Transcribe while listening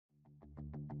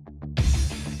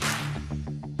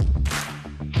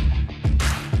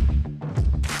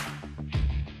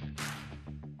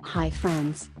Hi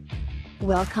friends.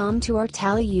 Welcome to our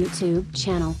Tally YouTube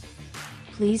channel.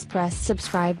 Please press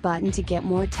subscribe button to get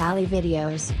more Tally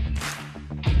videos.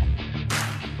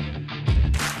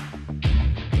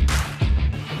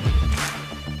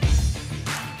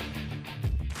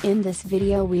 In this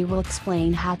video we will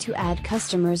explain how to add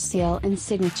customer's seal and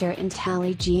signature in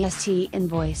Tally GST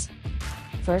Invoice.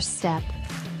 First step.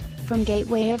 From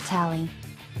Gateway of Tally,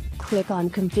 click on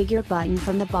Configure button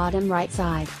from the bottom right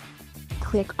side.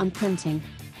 Click on Printing.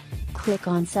 Click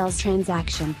on Sales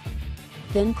Transaction.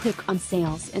 Then click on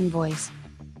Sales Invoice.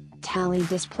 Tally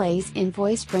displays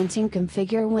Invoice Printing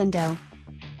Configure window.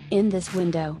 In this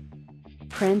window,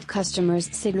 Print Customer's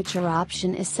Signature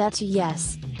option is set to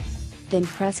Yes. Then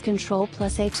press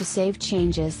Ctrl+A to save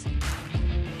changes.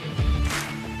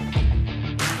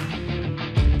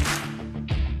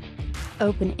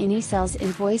 Open any sales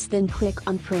invoice, then click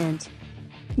on Print.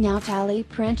 Now Tally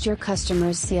print your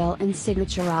customer's seal and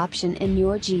signature option in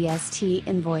your GST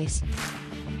invoice.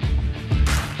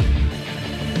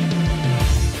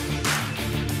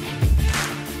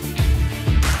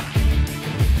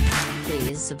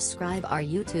 Please subscribe our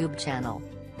YouTube channel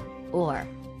or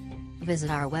visit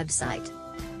our website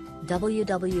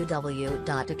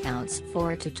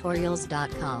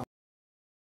www.accounts4tutorials.com.